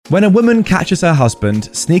When a woman catches her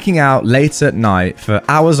husband sneaking out late at night for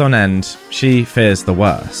hours on end, she fears the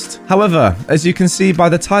worst. However, as you can see by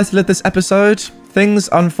the title of this episode, things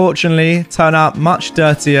unfortunately turn out much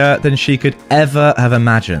dirtier than she could ever have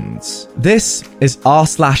imagined. This is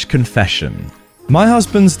r/confession. My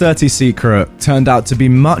husband's dirty secret turned out to be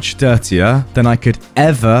much dirtier than I could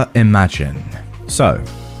ever imagine. So,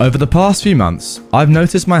 over the past few months, I've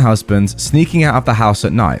noticed my husband sneaking out of the house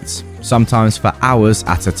at night, sometimes for hours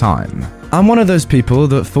at a time. I'm one of those people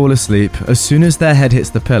that fall asleep as soon as their head hits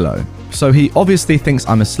the pillow, so he obviously thinks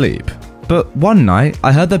I'm asleep. But one night,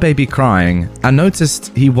 I heard the baby crying and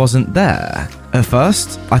noticed he wasn't there. At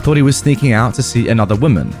first, I thought he was sneaking out to see another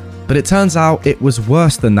woman, but it turns out it was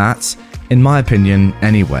worse than that, in my opinion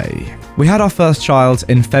anyway. We had our first child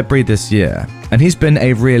in February this year, and he's been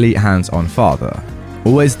a really hands-on father.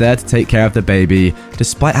 Always there to take care of the baby,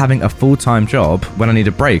 despite having a full-time job when I need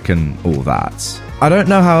a break and all that. I don't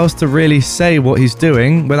know how else to really say what he's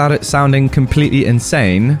doing without it sounding completely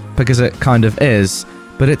insane, because it kind of is,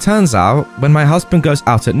 but it turns out when my husband goes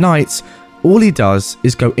out at night, all he does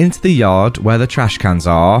is go into the yard where the trash cans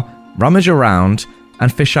are, rummage around,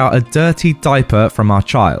 and fish out a dirty diaper from our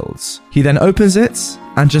child. He then opens it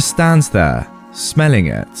and just stands there, smelling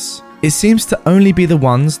it. It seems to only be the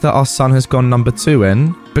ones that our son has gone number 2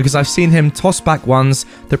 in, because I've seen him toss back ones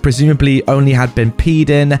that presumably only had been peed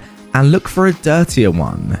in and look for a dirtier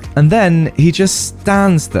one. And then he just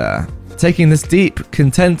stands there, taking this deep,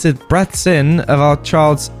 contented breaths in of our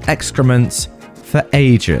child's excrement for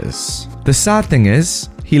ages. The sad thing is,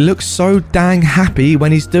 he looks so dang happy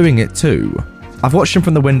when he's doing it too. I've watched him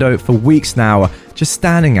from the window for weeks now, just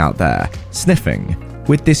standing out there, sniffing,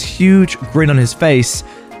 with this huge grin on his face,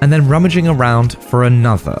 and then rummaging around for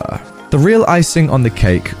another. The real icing on the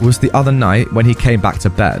cake was the other night when he came back to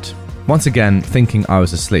bed, once again thinking I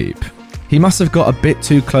was asleep. He must have got a bit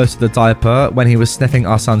too close to the diaper when he was sniffing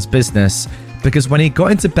our son's business, because when he got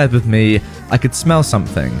into bed with me, I could smell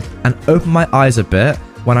something, and opened my eyes a bit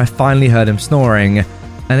when I finally heard him snoring,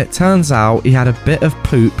 and it turns out he had a bit of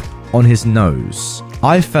poop on his nose.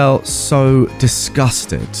 I felt so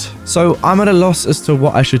disgusted. So I'm at a loss as to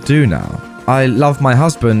what I should do now. I love my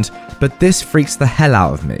husband, but this freaks the hell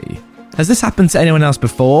out of me. Has this happened to anyone else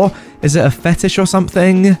before? Is it a fetish or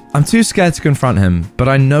something? I'm too scared to confront him, but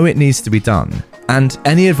I know it needs to be done. And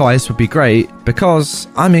any advice would be great, because,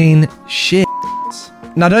 shit.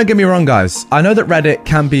 Now don't get me wrong guys, I know that Reddit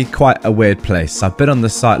can be quite a weird place. I've been on the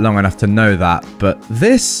site long enough to know that, but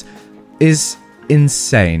this is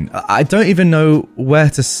insane. I don't even know where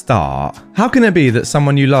to start. How can it be that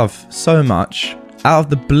someone you love so much, out of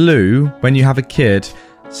the blue, when you have a kid,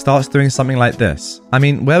 starts doing something like this?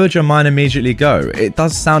 Where would your mind immediately go? It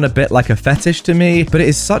does sound a bit like a fetish to me, but it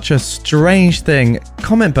is such a strange thing.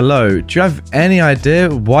 Comment below, do you have any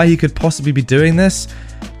idea why he could possibly be doing this?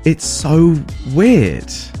 It's so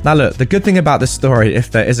weird. Now look, the good thing about this story, if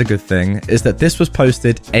there is a good thing, is that this was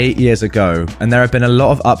posted 8 years ago, and there have been a lot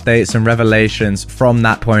of updates and revelations from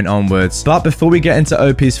that point onwards. But before we get into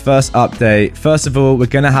OP's first update, first of all, we're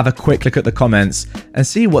going to have a quick look at the comments and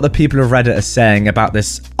see what the people of Reddit are saying about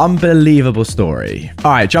this unbelievable story.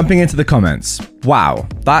 Alright, jumping into the comments. Wow,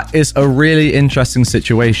 that is a really interesting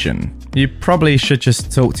situation. You probably should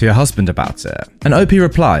just talk to your husband about it. And OP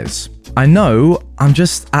replies, I know, I'm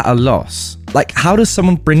just at a loss. Like, how does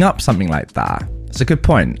someone bring up something like that? It's a good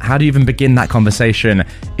point. How do you even begin that conversation?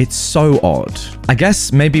 It's so odd. I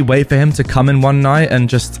guess maybe wait for him to come in one night and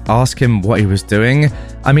just ask him what he was doing.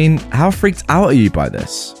 How freaked out are you by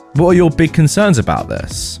this? What are your big concerns about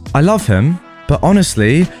this? I love him, but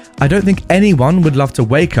honestly, I don't think anyone would love to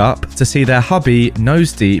wake up to see their hubby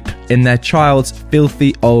nose deep in their child's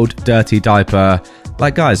filthy old dirty diaper.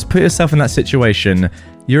 Like guys, put yourself in that situation.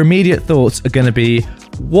 Your immediate thoughts are going to be,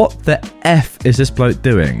 what the F is this bloke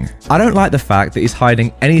doing? I don't like the fact that he's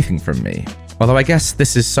hiding anything from me. Although I guess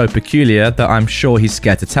this is so peculiar that I'm sure he's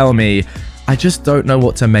scared to tell me. I just don't know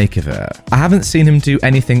what to make of it. I haven't seen him do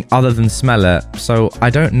anything other than smell it, so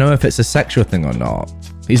I don't know if it's a sexual thing or not.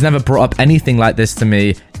 He's never brought up anything like this to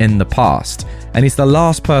me in the past, and he's the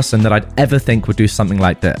last person that I'd ever think would do something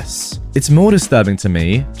like this. It's more disturbing to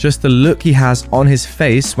me just the look he has on his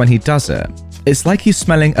face when he does it. It's like he's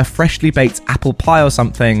smelling a freshly baked apple pie or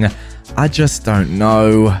something. I just don't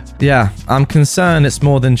know. Yeah, I'm concerned it's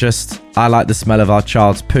more than just, I like the smell of our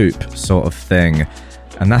child's poop sort of thing.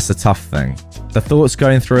 And that's a tough thing. The thoughts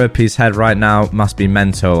going through OP's head right now must be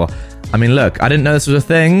mental. I mean, look, I didn't know this was a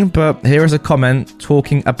thing, but here is a comment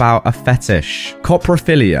talking about a fetish.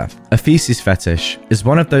 Coprophilia, a feces fetish, is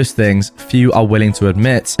one of those things few are willing to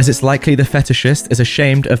admit, as it's likely the fetishist is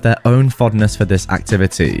ashamed of their own fondness for this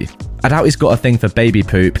activity. I doubt he's got a thing for baby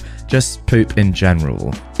poop, just poop in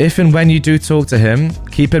general. If and when you do talk to him,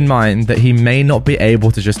 keep in mind that he may not be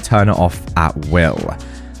able to just turn it off at will.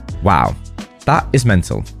 Wow. That is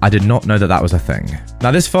mental. I did not know that that was a thing.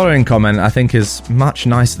 Now, this following comment I think is much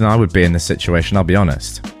nicer than I would be in this situation, I'll be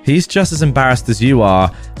honest. He's just as embarrassed as you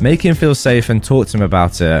are. Make him feel safe and talk to him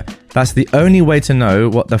about it. That's the only way to know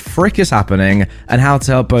what the frick is happening and how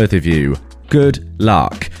to help both of you. Good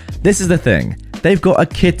luck. This is the thing. They've got a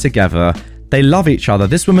kid together. They love each other.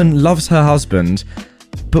 This woman loves her husband.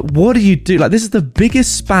 But what do you do? Like, this is the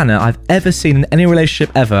biggest spanner I've ever seen in any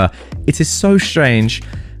relationship ever. It is so strange.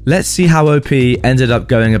 Let's see how OP ended up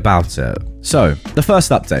going about it. So, the first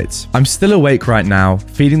update. I'm still awake right now,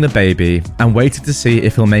 feeding the baby, and waiting to see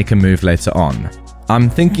if he'll make a move later on. I'm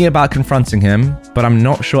thinking about confronting him, but I'm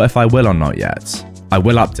not sure if I will or not yet. I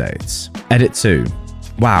will update. Edit 2.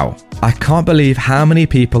 Wow, I can't believe how many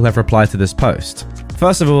people have replied to this post.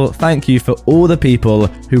 First of all, thank you for all the people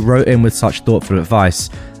who wrote in with such thoughtful advice.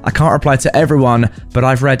 I can't reply to everyone, but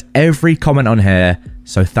I've read every comment on here,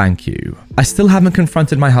 so thank you. I still haven't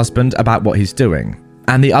confronted my husband about what he's doing.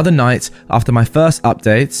 And the other night, after my first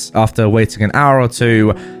updates, after waiting an hour or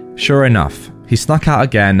two, sure enough, he snuck out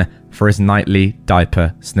again for his nightly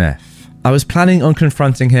diaper sniff. I was planning on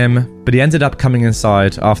confronting him, but he ended up coming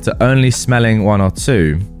inside after only smelling one or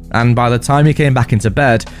two. And by the time he came back into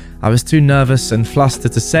bed, I was too nervous and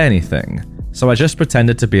flustered to say anything. So I just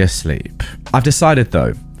pretended to be asleep. I've decided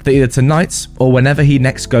though, that either tonight or whenever he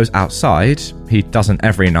next goes outside, he doesn't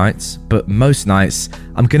every night, but most nights,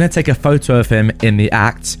 I'm gonna take a photo of him in the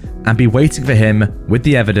act and be waiting for him with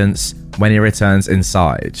the evidence when he returns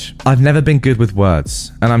inside. I've never been good with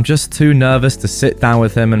words, and I'm just too nervous to sit down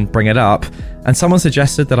with him and bring it up, and someone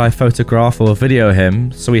suggested that I photograph or video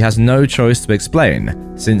him so he has no choice to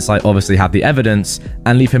explain, since I obviously have the evidence,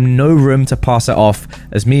 and leave him no room to pass it off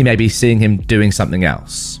as me maybe seeing him doing something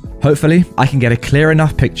else. Hopefully, I can get a clear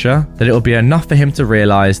enough picture that it will be enough for him to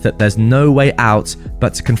realize that there's no way out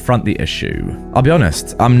but to confront the issue. I'll be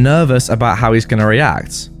honest, I'm nervous about how he's going to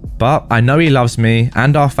react, but I know he loves me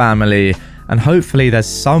and our family, and hopefully there's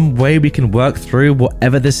some way we can work through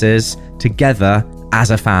whatever this is together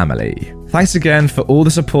as a family. Thanks again for all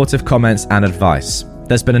the supportive comments and advice.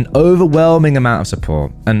 There's been an overwhelming amount of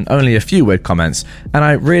support and only a few weird comments, and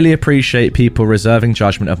I really appreciate people reserving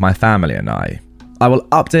judgment of my family and I. I will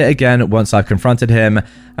update again once I've confronted him,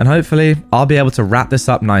 and hopefully I'll be able to wrap this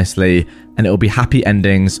up nicely and it will be happy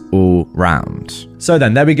endings all round. So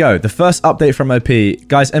then, there we go. The first update from OP.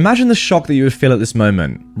 Guys, imagine the shock that you would feel at this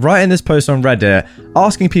moment. Writing this post on Reddit,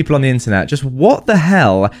 asking people on the internet, just what the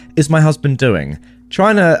hell is my husband doing?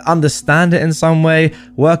 Trying to understand it in some way,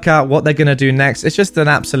 work out what they're going to do next. It's just an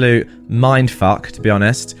absolute mindfuck, to be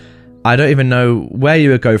honest. I don't even know where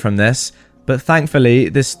you would go from this. But thankfully,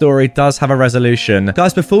 this story does have a resolution.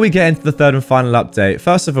 Guys, before we get into the third and final update,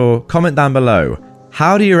 first of all, comment down below.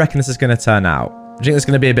 How do you reckon this is going to turn out? Do you think it's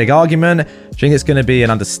going to be a big argument? Do you think it's going to be an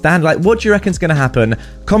understand? Like, what do you reckon is going to happen?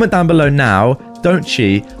 Comment down below now. Don't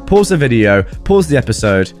cheat. Pause the video. Pause the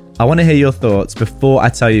episode. I want to hear your thoughts before I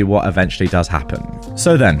tell you what eventually does happen.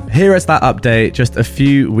 So then, here is that update just a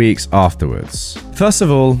few weeks afterwards. First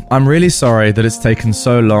of all, I'm really sorry that it's taken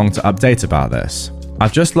so long to update about this.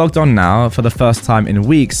 I've just logged on now for the first time in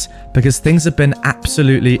weeks because things have been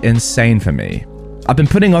absolutely insane for me. I've been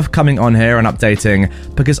putting off coming on here and updating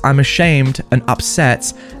because I'm ashamed and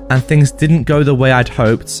upset and things didn't go the way I'd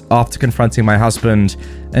hoped after confronting my husband,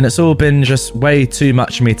 and it's all been just way too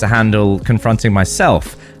much for me to handle confronting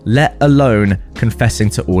myself, let alone confessing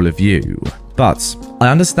to all of you. But I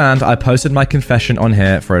understand I posted my confession on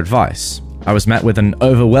here for advice. I was met with an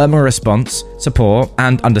overwhelming response, support,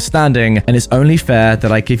 and understanding, and it's only fair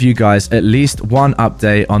that I give you guys at least one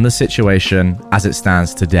update on the situation as it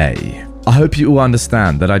stands today. I hope you all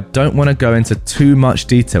understand that I don't want to go into too much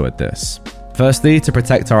detail with this. Firstly, to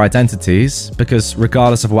protect our identities, because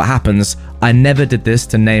regardless of what happens, I never did this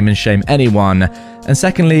to name and shame anyone. And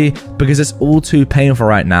secondly, because it's all too painful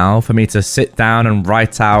right now for me to sit down and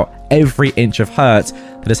write out every inch of hurt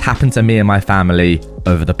that has happened to me and my family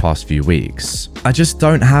over the past few weeks. I just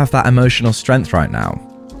don't have that emotional strength right now.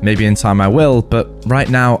 Maybe in time I will, but right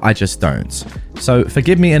now I just don't. So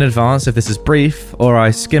forgive me in advance if this is brief, or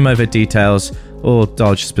I skim over details, or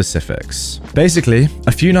dodge specifics. Basically,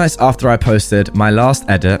 a few nights after I posted my last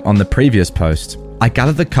edit on the previous post, I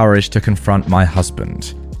gathered the courage to confront my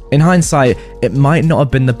husband. In hindsight, it might not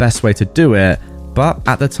have been the best way to do it, but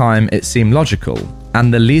at the time it seemed logical,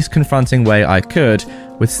 and the least confronting way I could,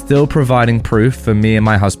 with still providing proof for me and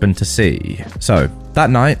my husband to see. So, that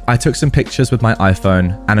night, I took some pictures with my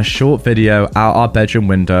iPhone and a short video out our bedroom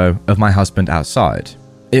window of my husband outside.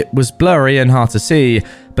 It was blurry and hard to see,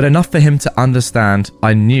 but enough for him to understand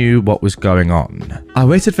I knew what was going on. I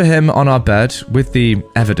waited for him on our bed with the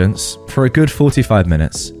evidence for a good 45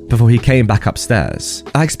 minutes before he came back upstairs.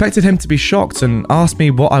 I expected him to be shocked and ask me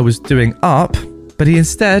what I was doing up, but he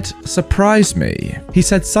instead surprised me. He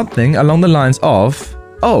said something along the lines of,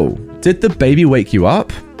 "Oh, did the baby wake you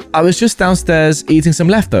up? I was just downstairs eating some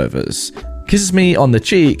leftovers." Kisses me on the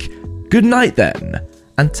cheek, "Good night then,"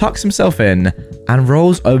 and tucks himself in and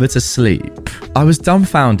rolls over to sleep. I was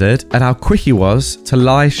dumbfounded at how quick he was to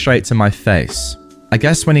lie straight to my face. I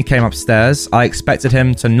guess when he came upstairs, I expected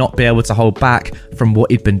him to not be able to hold back from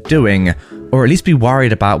what he'd been doing, or at least be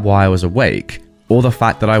worried about why I was awake, or the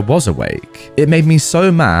fact that I was awake. It made me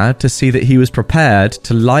so mad to see that he was prepared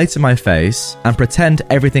to lie to my face and pretend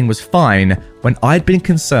everything was fine when I'd been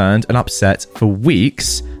concerned and upset for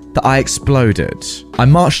weeks that I exploded. I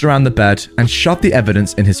marched around the bed and shoved the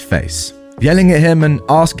evidence in his face, yelling at him and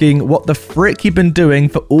asking what the frick he'd been doing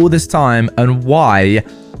for all this time and why.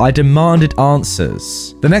 I demanded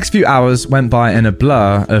answers. The next few hours went by in a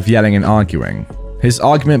blur of yelling and arguing. His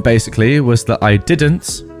argument basically was that I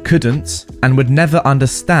didn't, couldn't, and would never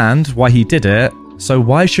understand why he did it, so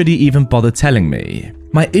why should he even bother telling me?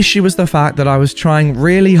 My issue was the fact that I was trying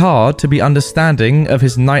really hard to be understanding of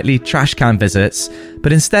his nightly trash can visits,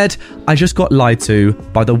 but instead I just got lied to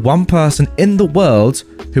by the one person in the world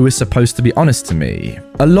who is supposed to be honest to me.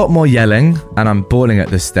 A lot more yelling, and I'm bawling at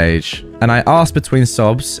this stage, and I ask between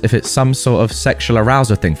sobs if it's some sort of sexual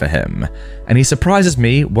arousal thing for him, and he surprises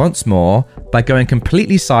me once more by going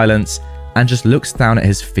completely silent and just looks down at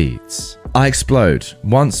his feet. I explode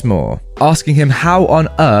once more, asking him how on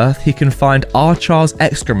earth he can find our child's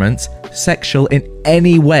excrement sexual in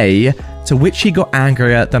any way, to which he got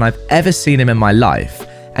angrier than I've ever seen him in my life.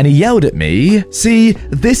 And he yelled at me, "See,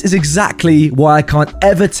 this is exactly why I can't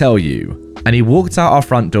ever tell you." And he walked out our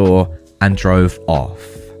front door and drove off.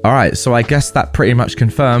 Alright, so I guess that pretty much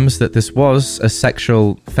confirms that this was a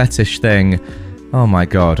sexual fetish thing. Oh my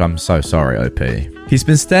god, I'm so sorry, OP. He's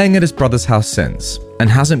been staying at his brother's house since, and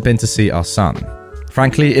hasn't been to see our son.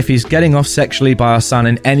 Frankly, if he's getting off sexually by our son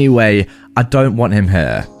in any way, I don't want him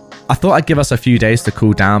here. I thought I'd give us a few days to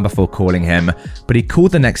cool down before calling him, but he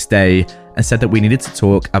called the next day and said that we needed to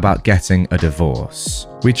talk about getting a divorce.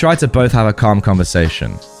 We tried to both have a calm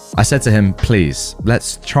conversation. I said to him, please,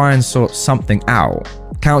 let's try and sort something out.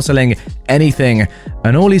 Counseling, anything,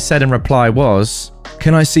 and all he said in reply was,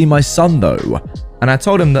 "Can I see my son though?" And I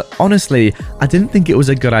told him that honestly, I didn't think it was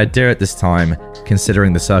a good idea at this time,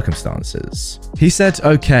 considering the circumstances. He said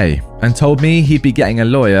okay, and told me he'd be getting a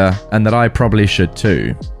lawyer and that I probably should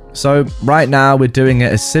too. So right now we're doing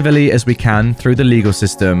it as civilly as we can through the legal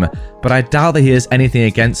system, but I doubt that he has anything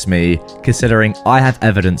against me, considering I have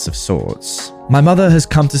evidence of sorts. My mother has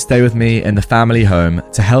come to stay with me in the family home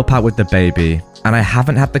to help out with the baby, and I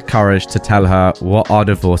haven't had the courage to tell her what our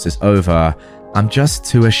divorce is over. I'm just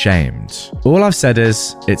too ashamed. All I've said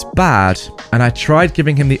is, it's bad, and I tried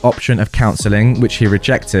giving him the option of counseling, which he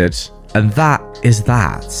rejected, and that is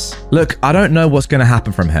that. Look, I don't know what's going to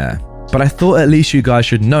happen from here, but I thought at least you guys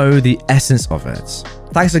should know the essence of it.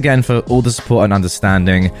 Thanks again for all the support and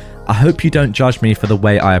understanding. I hope you don't judge me for the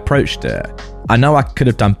way I approached it. I know I could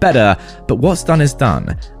have done better, but what's done is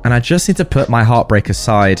done, and I just need to put my heartbreak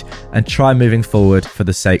aside and try moving forward for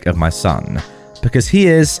the sake of my son. Because he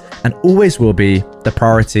is, and always will be, the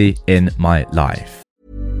priority in my life.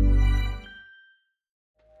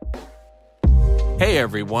 Hey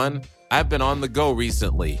everyone, I've been on the go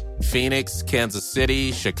recently. Phoenix, Kansas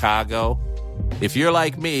City, Chicago. If you're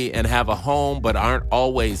like me and have a home but aren't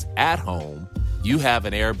always at home, you have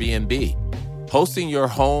an Airbnb. Hosting your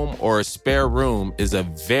home or a spare room is a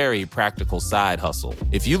very practical side hustle.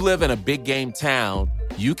 If you live in a big game town,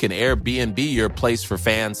 you can Airbnb your place for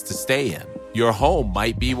fans to stay in. Your home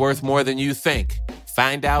might be worth more than you think.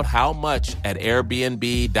 Find out how much at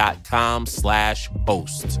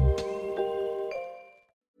airbnb.com/host.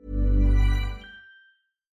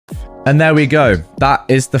 And there we go. That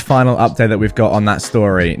is the final update that we've got on that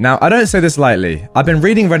story. Now, I don't say this lightly. I've been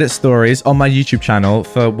reading Reddit stories on my YouTube channel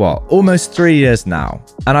for, almost 3 years now.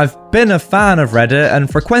 And I've been a fan of Reddit and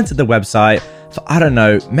frequented the website for,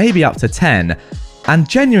 maybe up to 10. And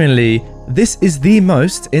genuinely, this is the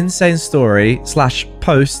most insane story /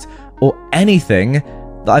 post or anything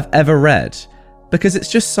that I've ever read. Because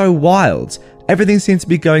it's just so wild. Everything seems to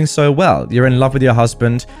be going so well. You're in love with your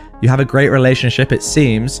husband, you have a great relationship, it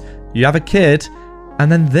seems, you have a kid, and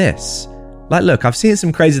then this. Like, look, I've seen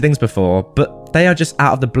some crazy things before, but they are just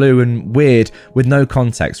out of the blue and weird with no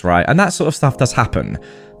context, right? And that sort of stuff does happen.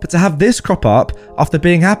 But to have this crop up after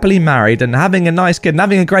being happily married and having a nice kid and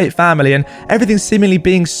having a great family and everything seemingly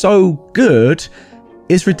being so good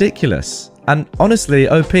is ridiculous. And honestly,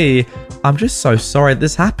 OP, I'm just so sorry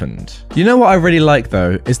this happened. You know what I really like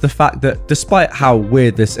though, is the fact that despite how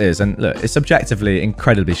weird this is, and look, it's objectively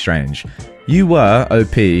incredibly strange, you were,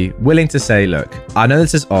 OP, willing to say, look, I know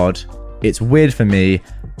this is odd, it's weird for me,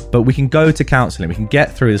 but we can go to counselling, we can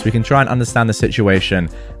get through this, we can try and understand the situation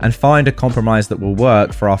and find a compromise that will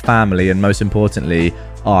work for our family and most importantly,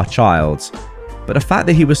 our child. But the fact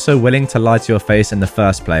that he was so willing to lie to your face in the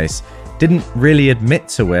first place, didn't really admit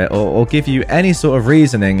to it or give you any sort of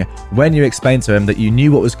reasoning when you explained to him that you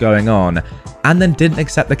knew what was going on, and then didn't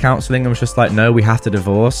accept the counselling and was just like, no, we have to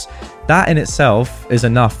divorce, that in itself is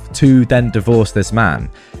enough to then divorce this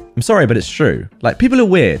man. I'm sorry, but it's true. Like, people are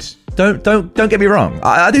weird. Don't get me wrong.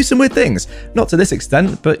 I do some weird things. Not to this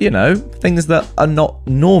extent, but, you know, things that are not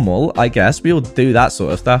normal, I guess. We all do that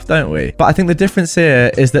sort of stuff, don't we? But I think the difference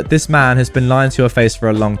here is that this man has been lying to your face for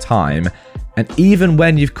a long time. And even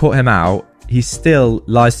when you've caught him out, he still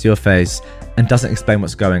lies to your face and doesn't explain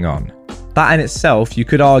what's going on. That in itself, you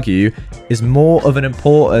could argue, is more of an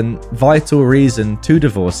important, vital reason to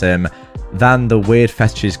divorce him than the weird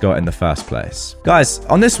fetish he's got in the first place. Guys,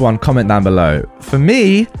 on this one, comment down below. For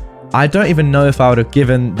me, I don't even know if I would have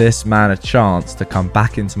given this man a chance to come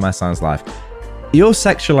back into my son's life. You're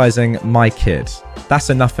sexualizing my kid. That's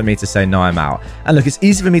enough for me to say, no, I'm out. And look, it's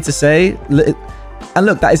easy for me to say,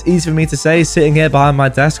 that is easy for me to say, sitting here behind my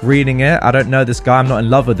desk, reading it. I don't know this guy, I'm not in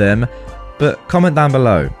love with him. But comment down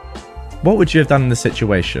below. What would you have done in this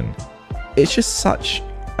situation? It's just such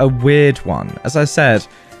a weird one. As I said,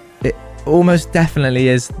 it almost definitely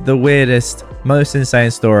is the weirdest, most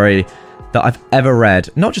insane story that I've ever read,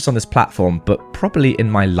 not just on this platform, but probably in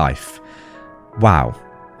my life. Wow.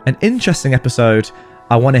 An interesting episode.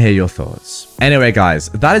 I want to hear your thoughts. Anyway, guys,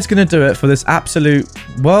 that is going to do it for this absolute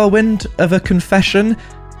whirlwind of a confession.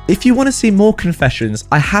 If you want to see more confessions,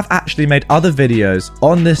 I have actually made other videos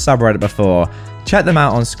on this subreddit before. Check them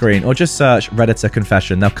out on screen or just search Redditor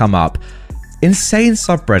confession. They'll come up. Insane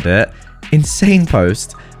subreddit, insane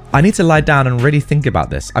post. I need to lie down and really think about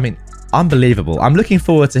this. I mean, unbelievable. I'm looking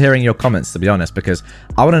forward to hearing your comments, to be honest, because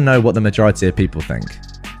I want to know what the majority of people think.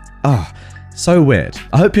 Oh, so weird.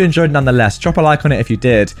 I hope you enjoyed nonetheless. Drop a like on it if you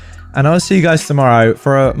did. And I'll see you guys tomorrow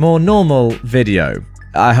for a more normal video.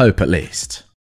 I hope, at least.